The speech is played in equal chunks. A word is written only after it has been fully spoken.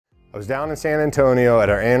I was down in San Antonio at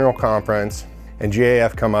our annual conference, and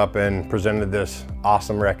GAF come up and presented this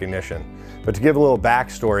awesome recognition. But to give a little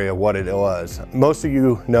backstory of what it was, most of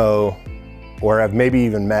you know or have maybe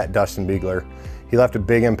even met Dustin Biegler. He left a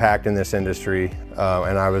big impact in this industry,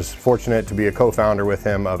 and I was fortunate to be a co-founder with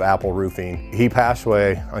him of GAF Roofing. He passed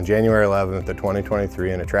away on January 11th of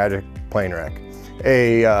 2023 in a tragic plane wreck.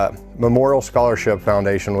 A memorial scholarship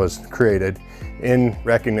foundation was created in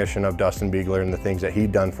recognition of Dustin Biegler and the things that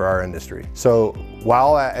he'd done for our industry. So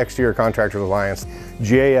while at Exterior Contractors Alliance,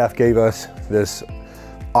 GAF gave us this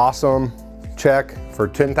awesome check for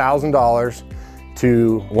 $10,000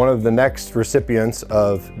 to one of the next recipients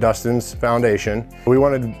of Dustin's foundation. We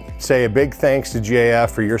wanted to say a big thanks to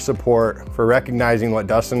GAF for your support, for recognizing what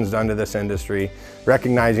Dustin's done to this industry,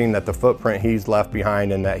 recognizing that the footprint he's left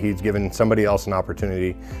behind and that he's given somebody else an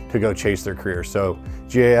opportunity to go chase their career. So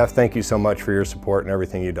GAF, thank you so much for your support and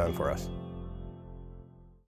everything you've done for us.